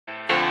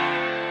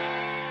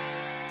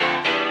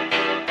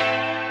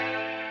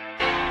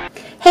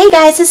Hey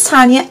guys, it's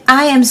Tanya.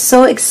 I am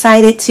so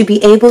excited to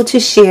be able to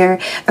share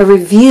a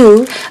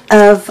review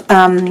of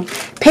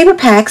paper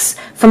packs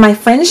from my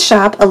friend's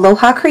shop,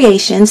 Aloha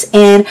Creations,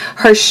 and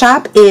her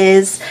shop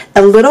is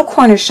a little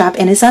corner shop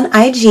and it's on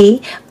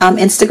IG,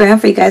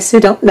 Instagram for you guys who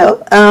don't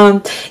know,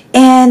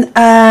 and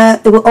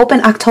it will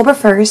open October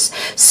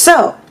 1st.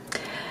 So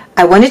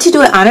I wanted to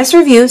do an honest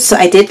review, so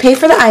I did pay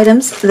for the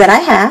items that I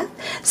have.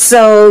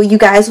 So you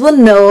guys will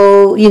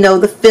know,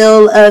 the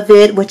feel of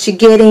it, what you're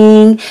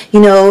getting,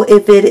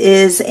 if it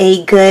is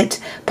a good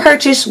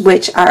purchase,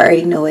 which I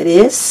already know it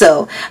is.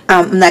 So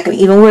I'm not going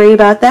to even worry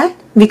about that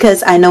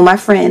because I know my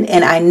friend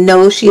and I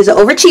know she is an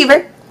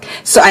overachiever.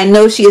 So I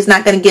know she is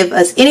not going to give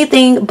us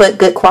anything but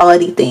good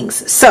quality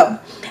things. So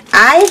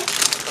I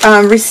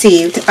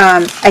received,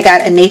 I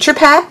got a nature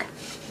pack.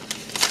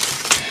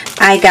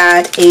 I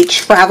got a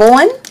travel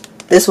one.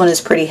 This one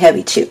is pretty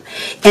heavy too.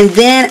 And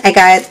then I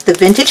got the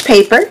vintage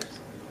paper.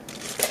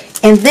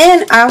 And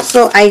then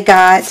also I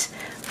got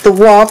the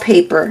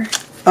wallpaper.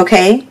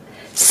 Okay.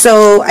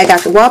 So I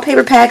got the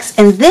wallpaper packs.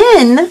 And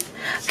then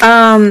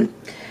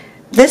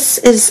this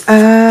is,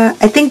 I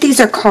think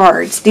these are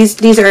cards.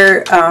 These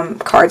are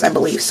cards, I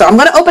believe. So I'm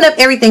going to open up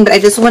everything, but I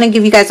just want to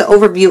give you guys an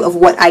overview of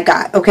what I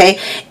got. Okay.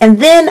 And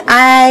then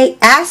I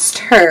asked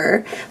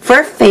her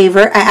for a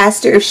favor. I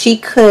asked her if she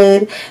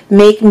could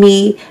make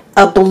me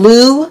a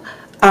blue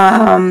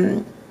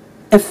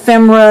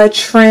ephemera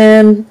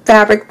trim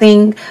fabric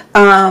thing,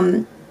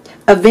 of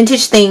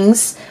vintage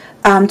things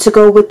to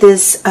go with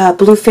this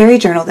blue fairy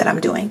journal that I'm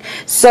doing.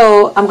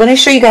 So I'm going to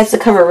show you guys the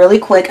cover really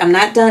quick. I'm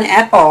not done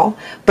at all,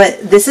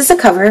 but this is the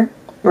cover,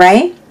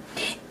 right?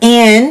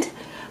 And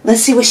let's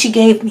see what she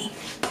gave me.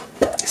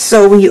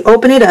 So when you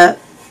open it up,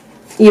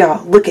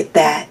 y'all, look at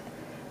that.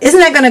 Isn't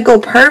that going to go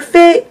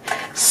perfect?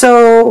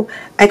 So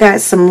I got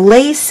some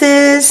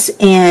laces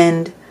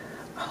and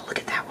oh, look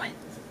at that one.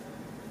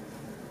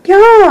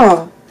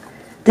 Y'all.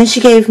 Then she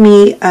gave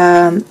me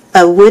a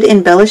wood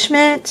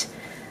embellishment.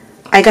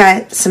 I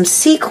got some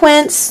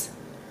sequins,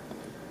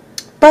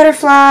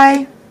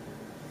 butterfly.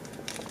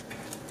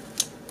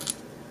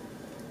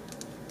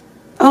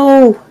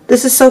 Oh,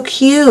 this is so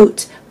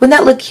cute. Wouldn't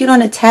that look cute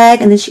on a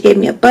tag? And then she gave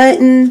me a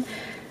button,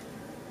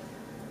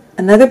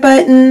 another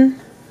button.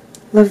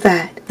 Love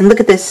that. And look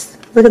at this.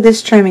 Look at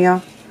this trim,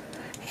 y'all.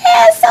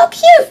 Yeah, it's so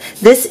cute.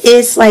 This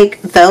is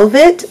like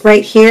velvet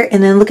right here.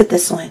 And then look at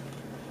this one.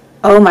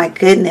 Oh my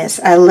goodness.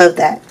 I love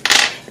that.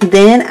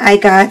 Then I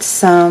got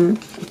some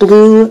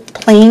blue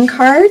playing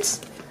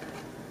cards.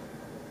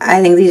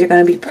 I think these are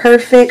going to be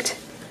perfect.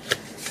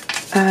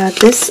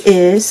 This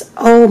is,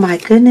 oh my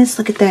goodness.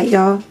 Look at that,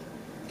 y'all.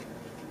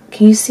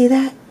 Can you see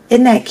that?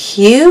 Isn't that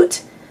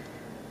cute?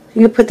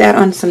 You can put that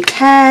on some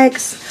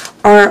tags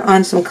or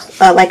on some,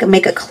 like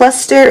make a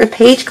cluster, a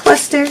page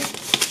cluster.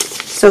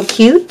 So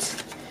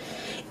cute.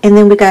 And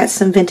then we got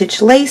some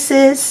vintage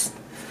laces.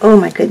 Oh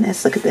my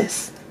goodness, look at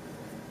this.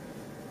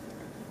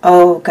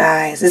 Oh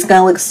guys, it's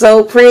gonna look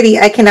so pretty.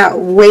 I cannot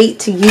wait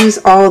to use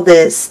all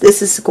this.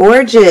 This is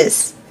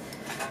gorgeous.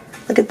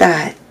 Look at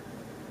that.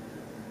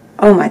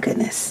 Oh my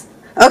goodness.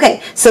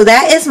 Okay, so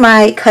that is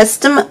my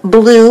custom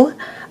blue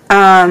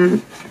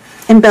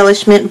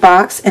embellishment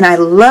box, and I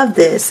love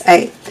this.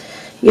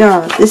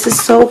 Y'all, this is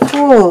so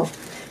cool.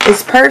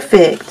 It's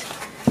perfect.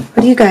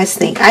 What do you guys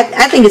think?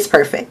 I think it's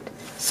perfect.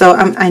 So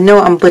I know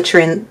I'm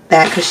butchering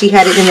that because she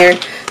had it in there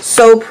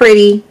so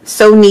pretty,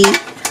 so neat.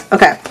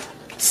 Okay,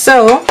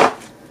 so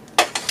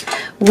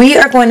we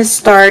are going to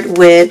start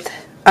with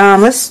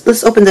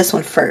let's open this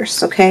one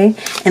first, okay?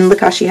 And look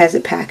how she has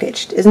it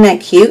packaged. Isn't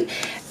that cute?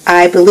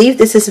 I believe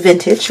this is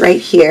vintage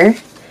right here.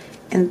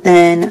 And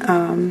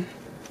then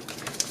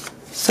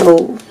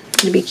so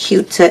it'd be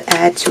cute to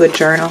add to a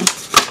journal.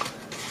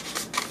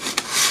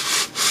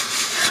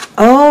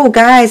 Oh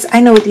guys, I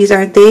know what these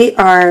are. They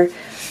are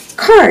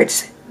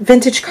cards.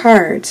 Vintage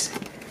cards.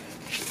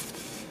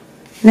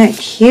 Isn't that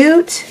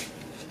cute?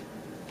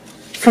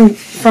 From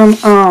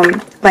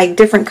like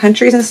different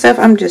countries and stuff.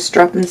 I'm just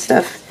dropping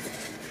stuff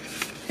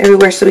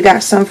everywhere. So we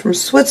got some from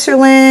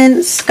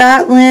Switzerland,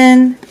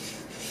 Scotland.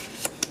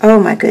 Oh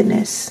my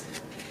goodness.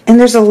 And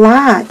there's a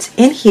lot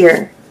in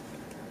here.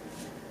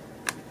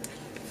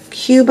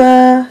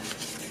 Cuba,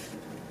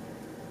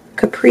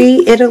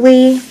 Capri,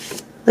 Italy.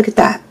 Look at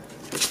that.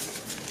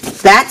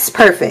 That's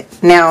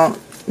perfect. Now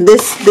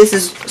this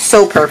is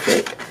so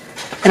perfect,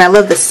 and I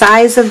love the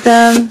size of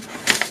them.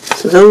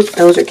 So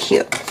those are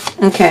cute.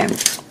 Okay,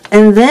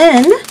 and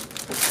then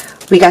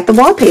we got the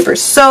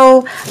wallpapers.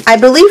 So I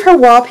believe her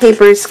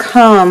wallpapers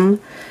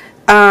come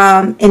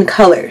in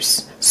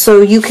colors,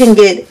 so you can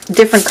get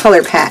different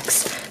color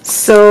packs.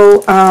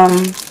 So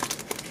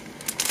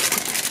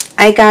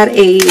I got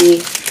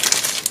a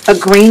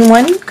green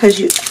one because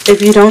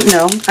if you don't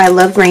know, I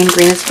love green.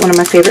 Green is one of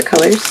my favorite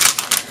colors.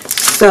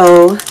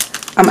 So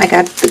I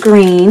got the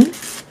green.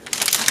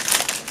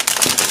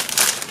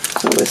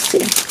 So let's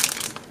see.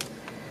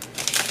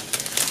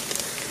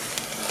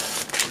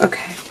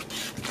 Okay.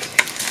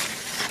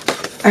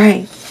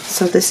 Alright.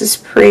 So this is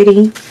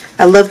pretty.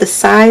 I love the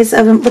size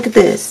of them. Look at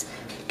this.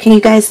 Can you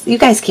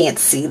guys can't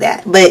see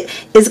that, but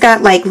it's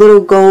got like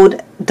little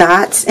gold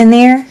dots in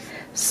there.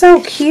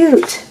 So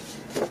cute.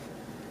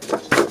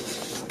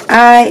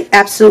 I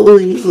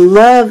absolutely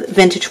love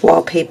vintage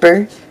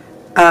wallpaper.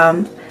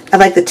 I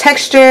like the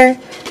texture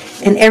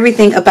and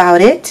everything about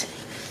it.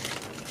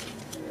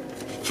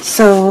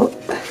 So,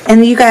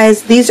 and you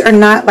guys, these are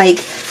not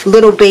like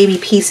little baby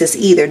pieces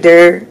either.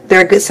 They're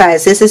a good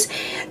size. This is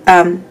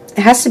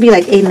it has to be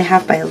like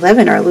 8.5 by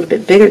 11 or a little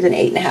bit bigger than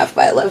 8.5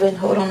 by 11.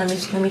 Hold on,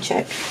 let me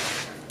check.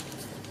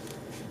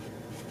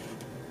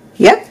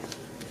 Yep,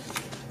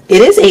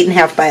 it is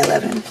 8.5 by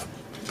 11.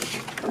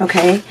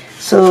 Okay,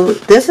 so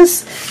this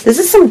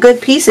is some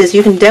good pieces.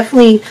 You can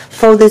definitely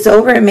fold this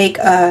over and make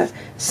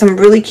some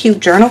really cute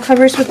journal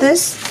covers with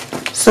this.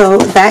 So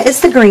that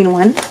is the green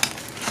one.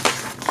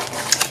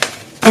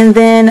 And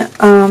then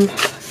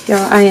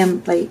y'all, I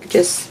am like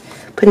just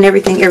putting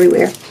everything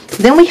everywhere.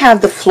 Then we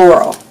have the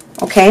floral,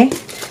 okay?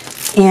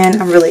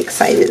 And I'm really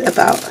excited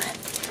about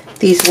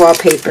these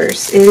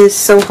wallpapers. It is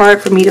so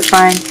hard for me to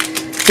find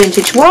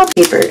vintage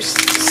wallpapers.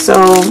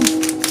 So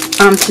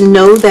to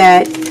know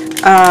that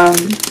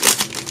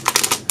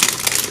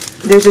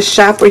there's a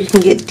shop where you can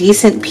get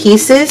decent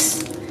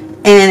pieces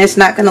and it's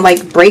not gonna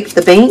like break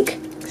the bank,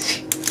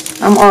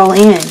 I'm all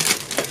in.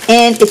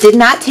 And it did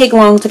not take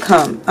long to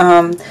come.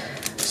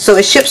 So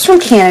it ships from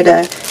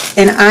Canada,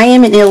 and I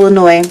am in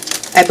Illinois.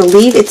 I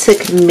believe it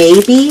took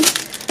maybe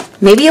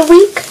a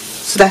week,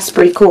 so that's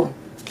pretty cool.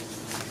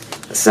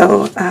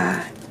 So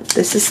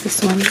this is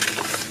this one.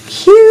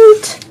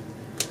 Cute.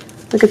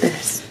 Look at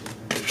this.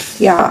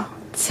 Y'all,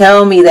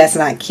 tell me that's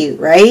not cute,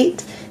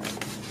 right?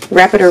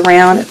 Wrap it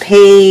around a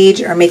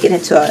page or make it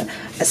into a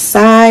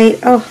side.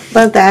 Oh,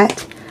 love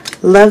that.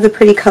 Love the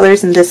pretty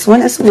colors in this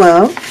one as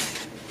well.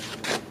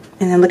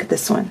 And then look at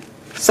this one.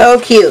 So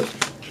cute.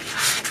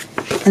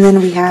 And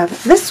then we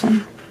have this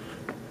one.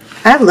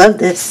 I love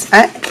this.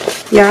 I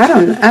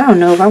don't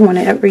know if I want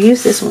to ever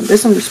use this one.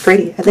 This one is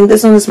pretty. I think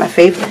this one is my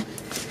favorite.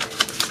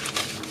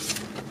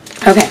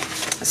 Okay,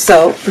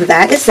 so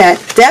that is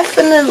that.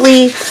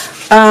 Definitely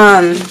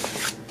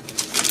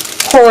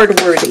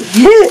hoard worthy.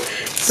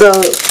 So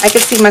I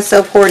can see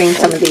myself hoarding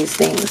some of these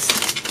things.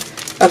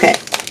 Okay,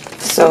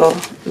 so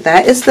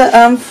that is the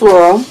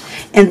floral.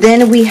 And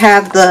then we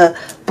have the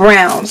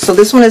brown. So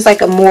this one is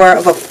like a more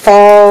of a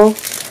fall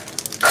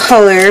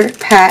color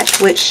patch,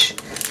 which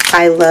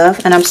I love.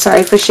 And I'm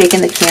sorry for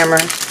shaking the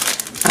camera.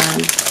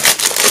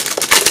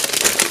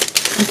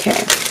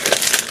 Okay,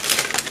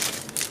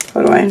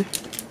 hold on.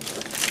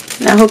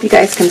 And I hope you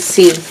guys can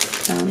see.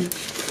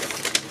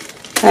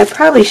 I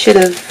probably should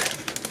have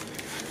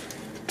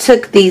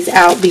took these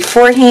out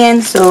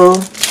beforehand,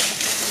 so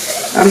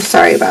I'm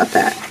sorry about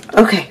that.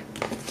 Okay,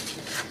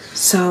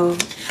 so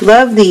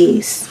love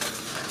these.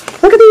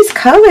 Look at these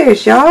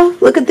colors, y'all.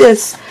 Look at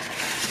this.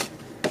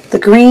 The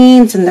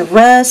greens and the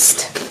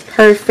rust.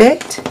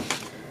 Perfect.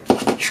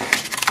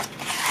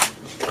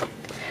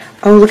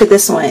 Oh, look at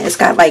this one. It's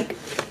got like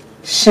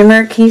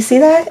shimmer. Can you see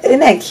that? Isn't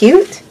that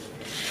cute?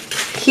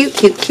 Cute,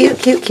 cute, cute,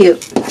 cute,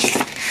 cute.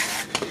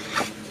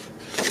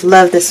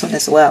 Love this one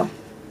as well.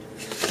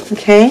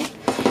 Okay.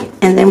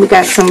 And then we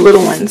got some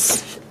little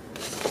ones.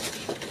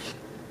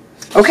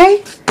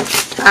 Okay.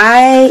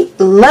 I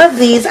love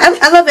these.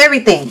 I love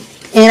everything.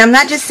 And I'm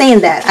not just saying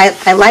that.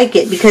 I like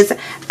it because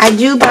I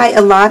do buy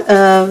a lot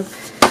of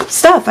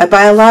stuff. I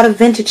buy a lot of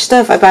vintage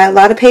stuff. I buy a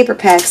lot of paper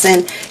packs,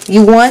 and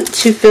you want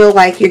to feel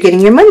like you're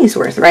getting your money's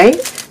worth,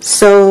 right?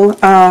 So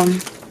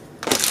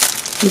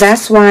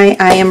that's why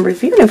I am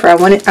reviewing it for. I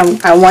wanted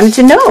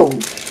to know,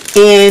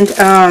 and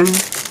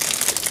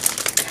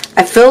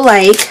I feel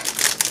like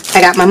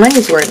I got my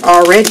money's worth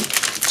already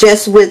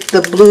just with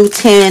the blue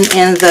tin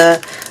and the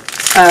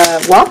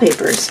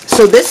wallpapers.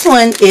 So this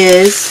one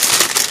is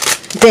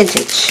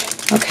vintage.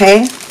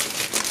 Okay,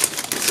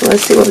 so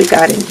let's see what we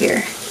got in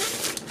here.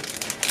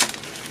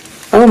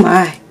 Oh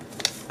my.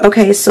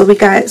 Okay, so we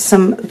got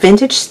some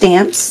vintage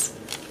stamps.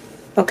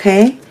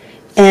 Okay,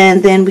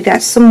 and then we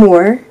got some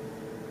more.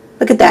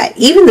 Look at that.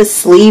 Even the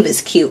sleeve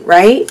is cute,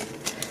 right?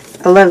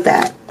 I love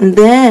that. And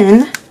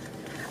then,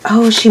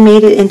 oh, she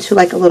made it into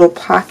like a little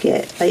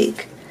pocket,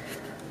 like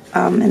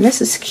and this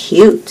is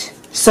cute.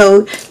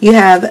 So you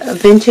have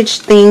vintage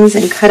things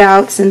and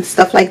cutouts and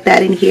stuff like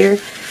that in here.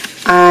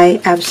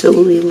 I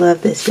absolutely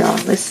love this, y'all.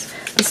 Let's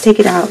take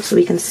it out so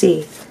we can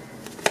see.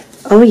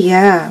 Oh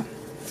yeah.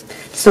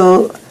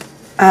 So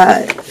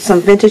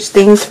some vintage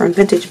things from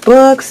vintage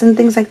books and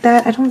things like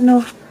that. I don't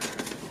know.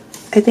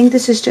 I think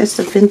this is just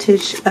a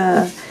vintage.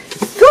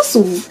 It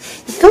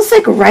feels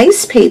like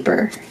rice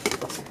paper,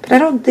 but I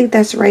don't think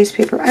that's rice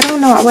paper. I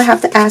don't know. I would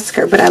have to ask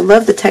her, but I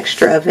love the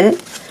texture of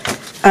it.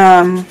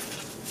 And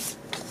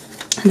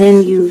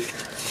then you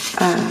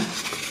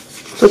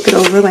flip it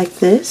over like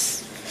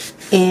this,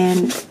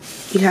 and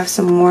you have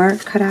some more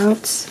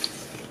cutouts.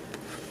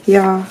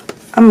 Y'all,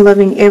 I'm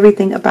loving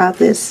everything about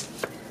this.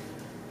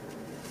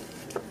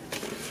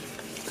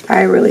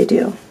 I really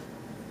do.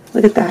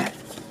 Look at that.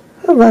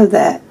 I love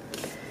that.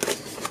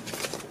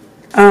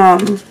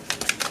 And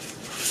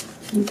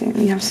then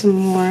we have some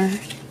more.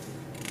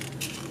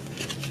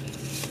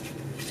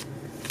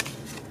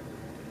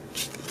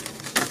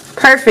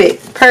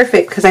 Perfect,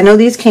 perfect, because I know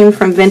these came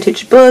from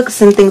vintage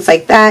books and things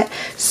like that,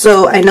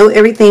 so I know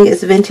everything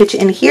is vintage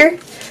in here,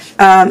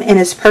 and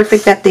it's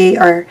perfect that they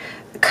are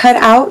cut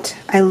out.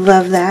 I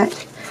love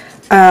that.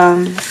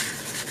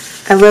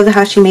 I love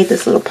how she made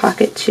this little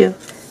pocket too.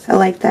 I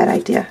like that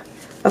idea.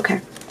 Okay,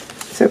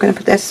 so we're going to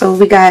put that. So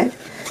we got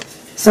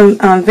some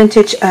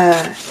vintage,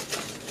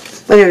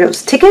 what are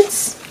those,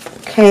 tickets?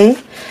 Okay,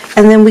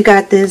 and then we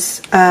got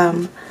this,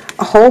 a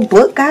whole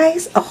book,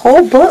 guys, a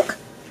whole book.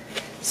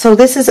 So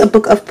this is a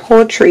book of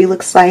poetry,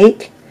 looks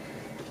like,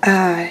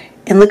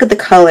 and look at the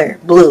color,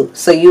 blue.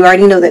 So you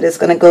already know that it's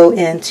going to go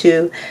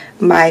into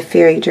my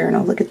fairy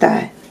journal. Look at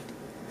that.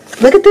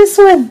 Look at this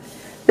one.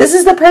 This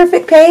is the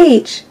perfect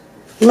page.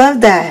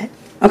 Love that.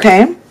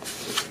 Okay.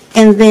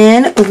 And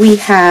then we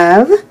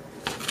have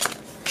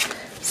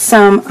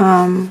some,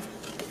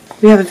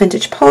 we have a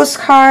vintage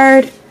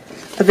postcard,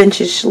 a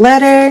vintage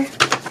letter.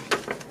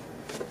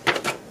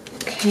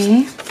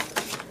 Okay.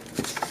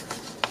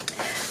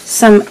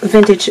 Some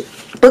vintage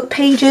book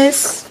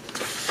pages,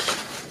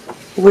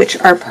 which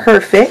are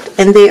perfect,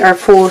 and they are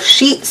full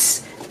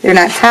sheets. They're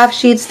not half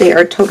sheets, they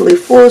are totally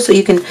full, so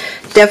you can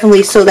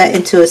definitely sew that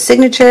into a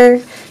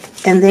signature.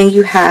 And then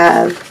you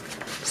have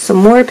some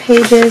more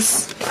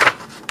pages.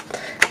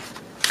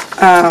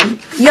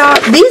 Y'all,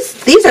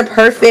 these are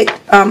perfect.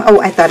 Oh,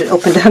 I thought it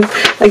opened up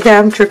like that.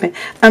 I'm tripping.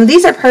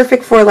 These are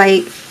perfect for,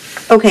 like,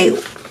 okay,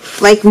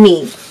 like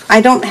me.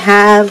 I don't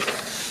have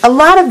a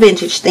lot of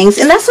vintage things,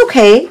 and that's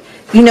okay,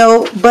 you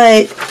know,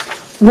 but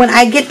when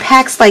I get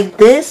packs like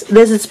this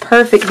is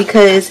perfect,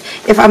 because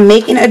if I'm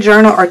making a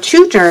journal or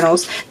two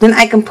journals, then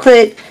I can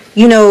put,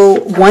 you know,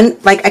 one,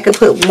 like I could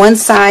put one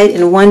side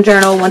in one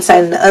journal, one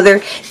side in the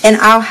other, and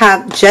I'll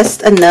have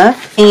just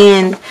enough,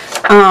 and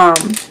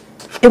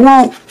it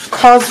won't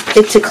cause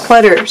it to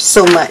clutter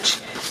so much,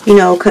 you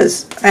know,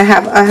 because I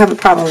have a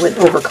problem with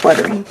over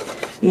cluttering,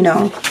 you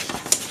know.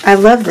 I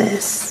love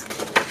this.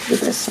 Look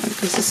at this one.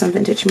 This is some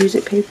vintage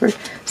music paper.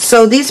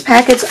 So these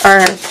packets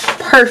are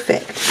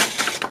perfect.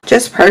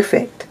 Just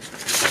perfect.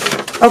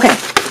 Okay,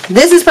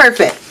 this is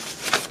perfect.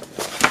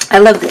 I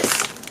love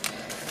this.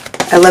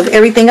 I love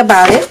everything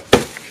about it.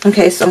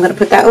 Okay, so I'm going to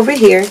put that over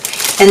here.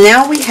 And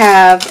now we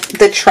have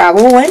the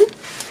travel one.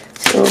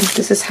 So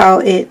this is how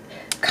it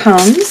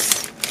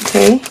comes.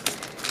 Okay,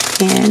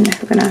 and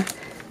we're going to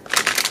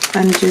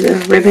undo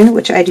the ribbon,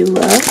 which I do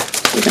love.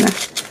 We're going to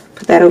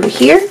put that over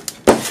here.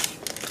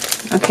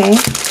 Okay,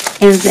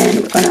 and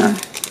then we're going to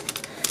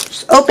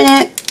just open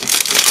it.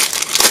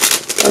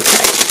 Okay.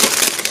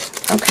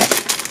 Okay.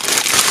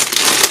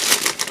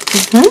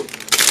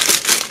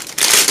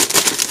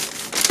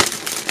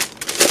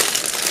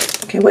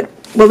 Okay,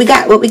 what we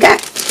got? What we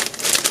got?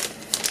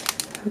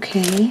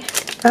 Okay.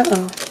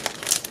 Uh-oh.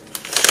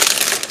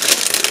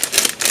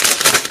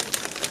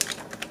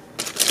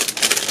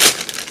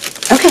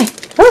 Okay.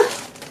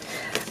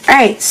 All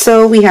right,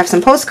 so we have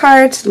some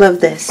postcards.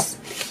 Love this.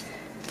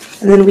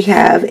 And then we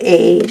have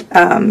a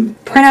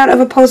printout of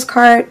a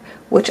postcard,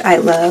 which I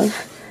love.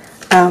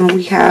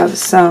 We have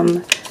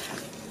some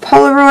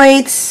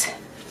Polaroids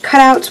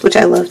cutouts, which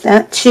I love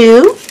that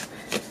too.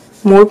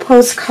 More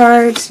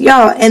postcards,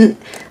 y'all, and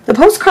the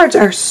postcards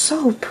are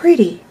so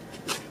pretty.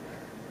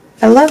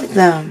 I love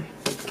them.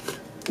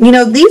 You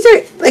know, these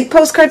are like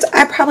postcards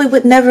I probably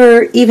would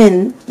never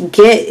even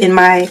get in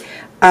my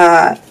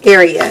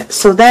area,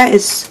 so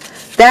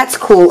that's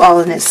cool all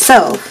in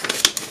itself.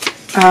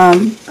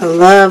 I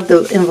love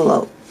the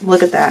envelope.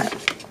 Look at that.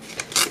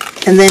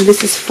 And then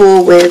this is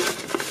full with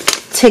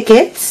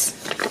tickets.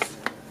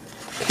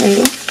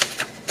 Okay.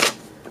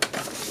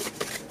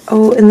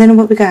 Oh, and then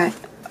what we got?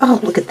 Oh,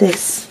 look at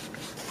this.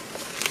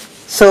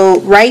 So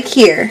right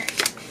here,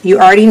 you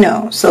already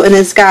know. So, and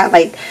it's got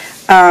like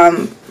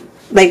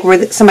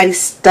where somebody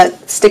stuck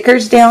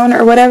stickers down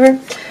or whatever.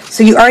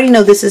 So you already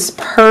know this is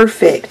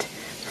perfect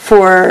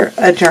for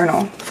a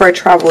journal, for a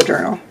travel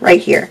journal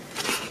right here.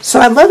 So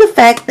I love the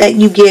fact that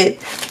you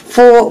get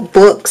full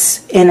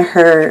books in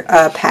her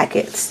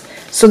packets.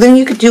 So then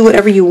you could do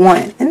whatever you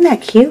want. Isn't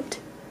that cute?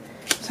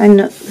 So I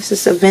know this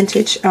is a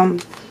vintage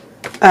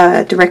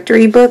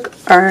directory book,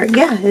 or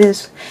yeah, it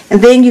is.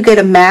 And then you get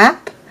a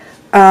map.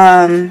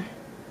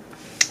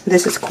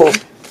 This is cool.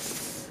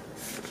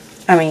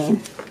 I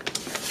mean,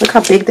 look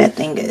how big that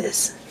thing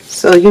is.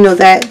 So you know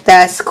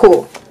that's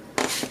cool.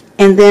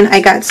 And then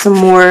I got some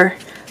more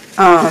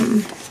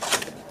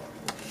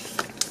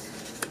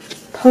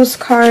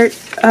postcard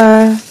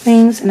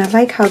things, and I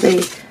like how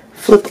they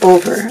flip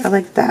over. I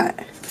like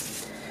that.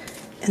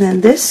 And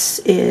then this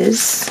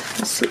is,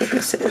 let's see what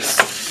this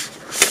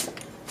is.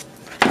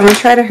 I'm going to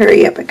try to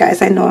hurry up, but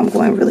guys, I know I'm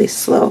going really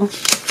slow.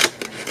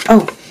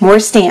 Oh, more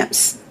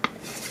stamps.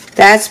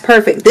 That's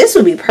perfect. This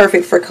would be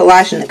perfect for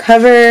collaging the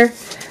cover.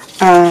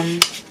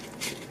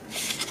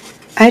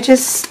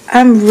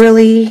 I'm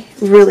really,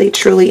 really,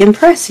 truly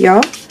impressed,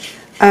 y'all.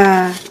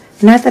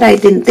 Not that I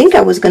didn't think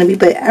I was going to be,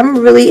 but I'm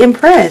really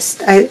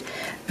impressed.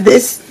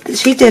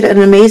 She did an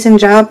amazing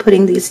job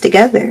putting these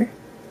together.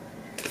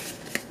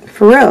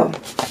 For real.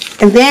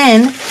 And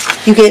then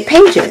you get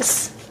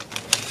pages.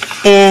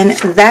 and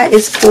that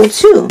is cool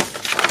too.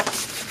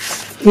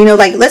 You know,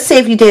 like let's say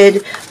if you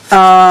did,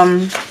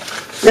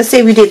 let's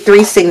say we did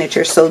 3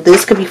 signatures. So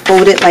this could be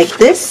folded like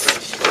this,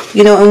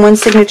 you know, in one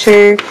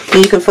signature,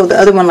 and you can fold the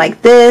other one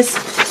like this.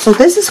 So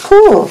this is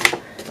cool,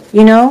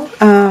 you know,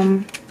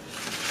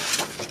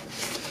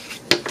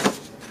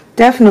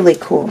 definitely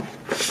cool.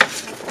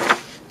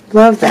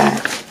 Love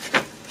that.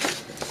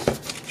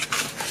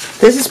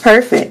 This is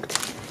perfect,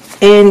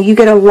 and you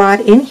get a lot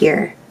in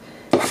here.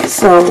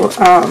 So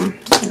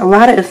a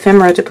lot of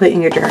ephemera to put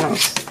in your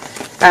journals.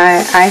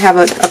 I have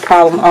a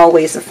problem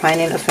always of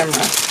finding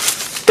ephemera,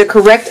 the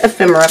correct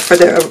ephemera for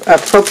the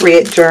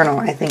appropriate journal,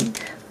 I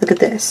think. Look at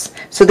this.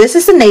 So this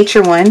is the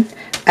nature one.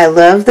 I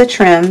love the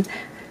trim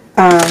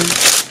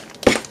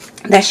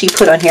that she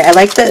put on here. I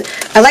like the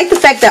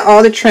fact that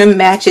all the trim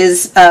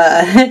matches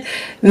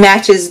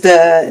matches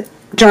the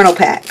journal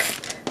pack.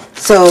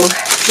 So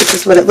this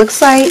is what it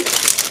looks like,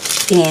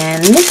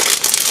 and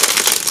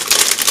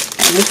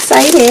I'm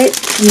excited.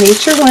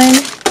 Nature one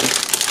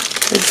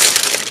is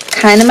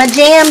kind of my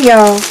jam,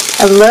 y'all.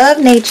 I love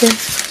nature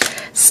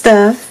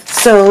stuff.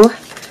 So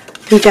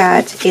we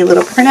got a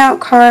little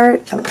printout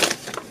card,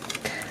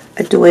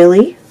 a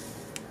doily,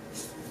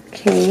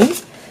 okay,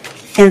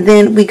 and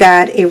then we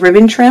got a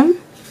ribbon trim.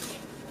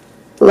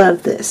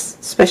 Love this,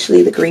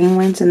 especially the green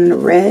ones and the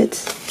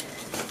reds.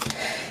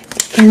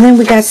 And then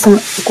we got some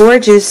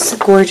gorgeous,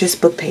 gorgeous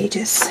book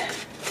pages.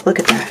 Look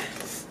at that.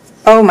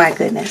 Oh my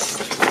goodness.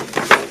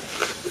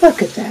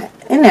 Look at that.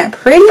 Isn't that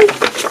pretty?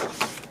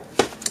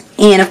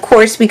 And of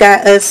course we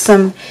got us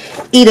some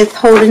Edith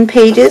Holden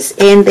pages,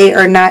 and they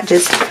are not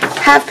just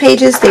half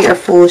pages, they are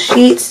full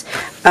sheets.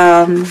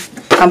 I'm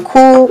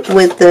cool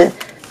with the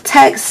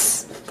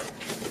text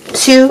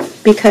too,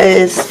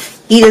 because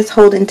Edith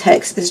Holden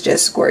text is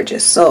just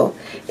gorgeous. So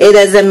it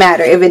doesn't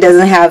matter if it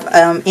doesn't have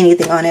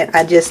anything on it.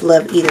 I just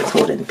love Edith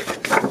Holden,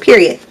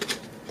 period.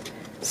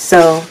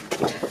 So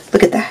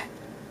look at that.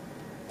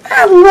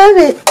 I love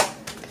it.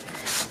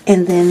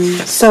 And then,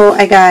 so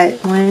I got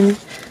 1,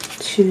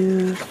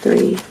 2,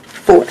 3,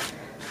 4,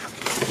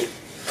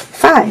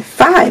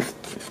 5.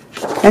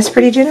 That's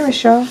pretty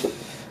generous, y'all.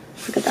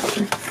 Look at that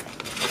one.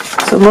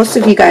 So most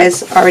of you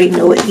guys already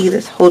know what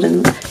Edith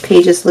Holden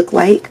pages look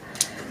like.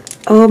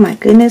 Oh my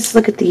goodness,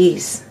 look at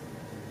these.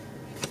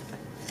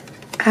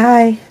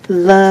 I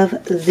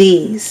love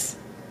these.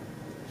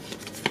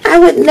 I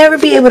would never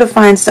be able to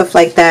find stuff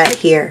like that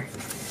here.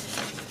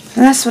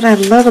 And that's what I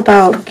love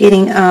about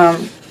getting,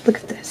 look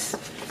at this.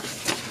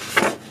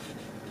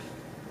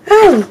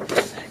 Oh,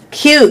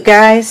 cute,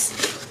 guys.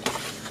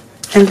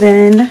 And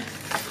then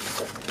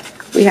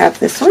we have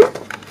this one.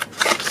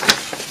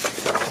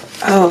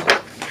 Oh,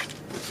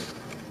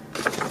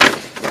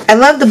 I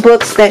love the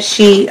books that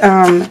she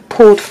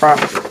pulled from.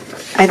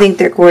 I think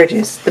they're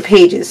gorgeous. The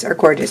pages are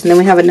gorgeous. And then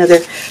we have another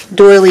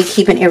doily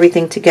keeping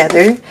everything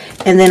together.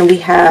 And then we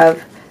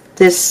have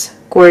this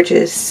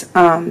gorgeous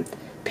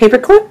paper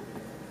clip,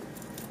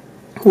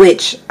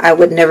 which I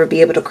would never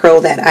be able to curl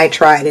that. I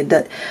tried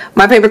it.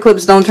 My paper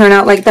clips don't turn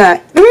out like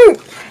that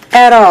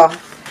at all.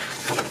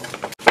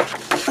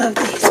 Love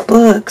these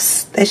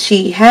books that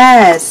she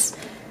has.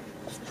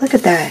 Look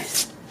at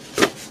that.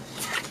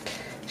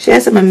 She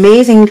has some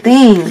amazing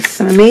things,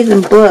 some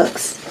amazing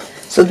books.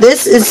 So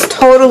this is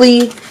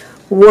totally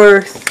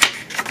worth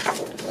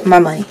my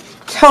money.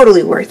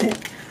 Totally worth it.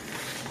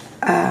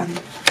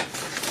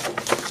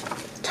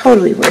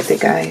 Totally worth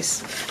it,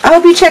 guys. I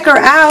hope you check her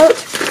out.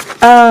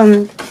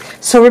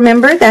 So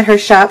remember that her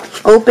shop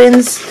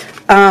opens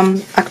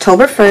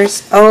October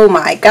 1st. Oh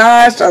my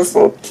gosh, that's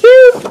so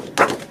cute.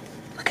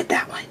 Look at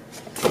that one.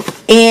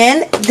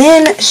 And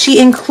then she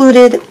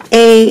included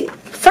a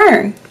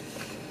fern.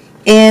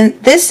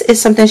 And this is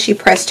something she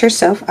pressed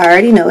herself. I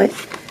already know it.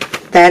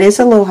 That is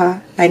Aloha.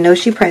 I know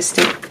she pressed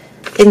it.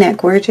 Isn't that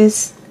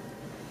gorgeous?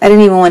 I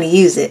didn't even want to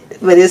use it,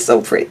 but it's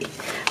so pretty.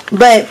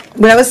 But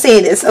what I was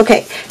saying is,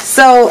 okay,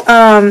 so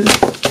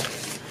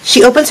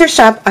she opens her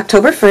shop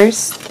October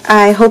 1st.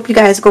 I hope you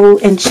guys go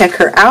and check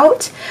her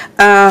out.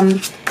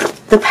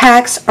 The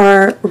packs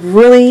are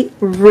really,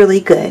 really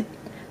good.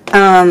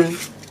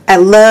 I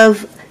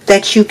love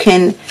that you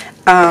can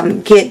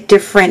get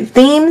different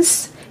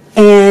themes.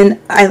 And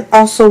I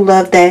also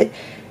love that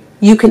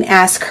you can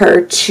ask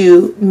her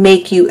to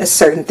make you a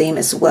certain theme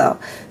as well.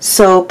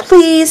 So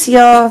please,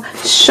 y'all,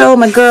 show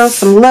my girl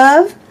some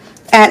love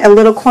at A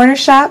Little Corner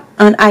Shop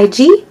on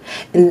IG.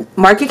 And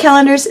mark your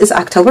calendars, it's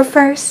October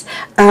 1st.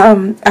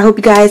 I hope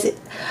you guys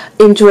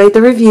enjoyed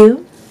the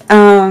review.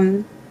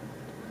 Yeah.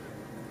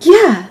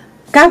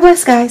 God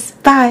bless, guys.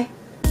 Bye.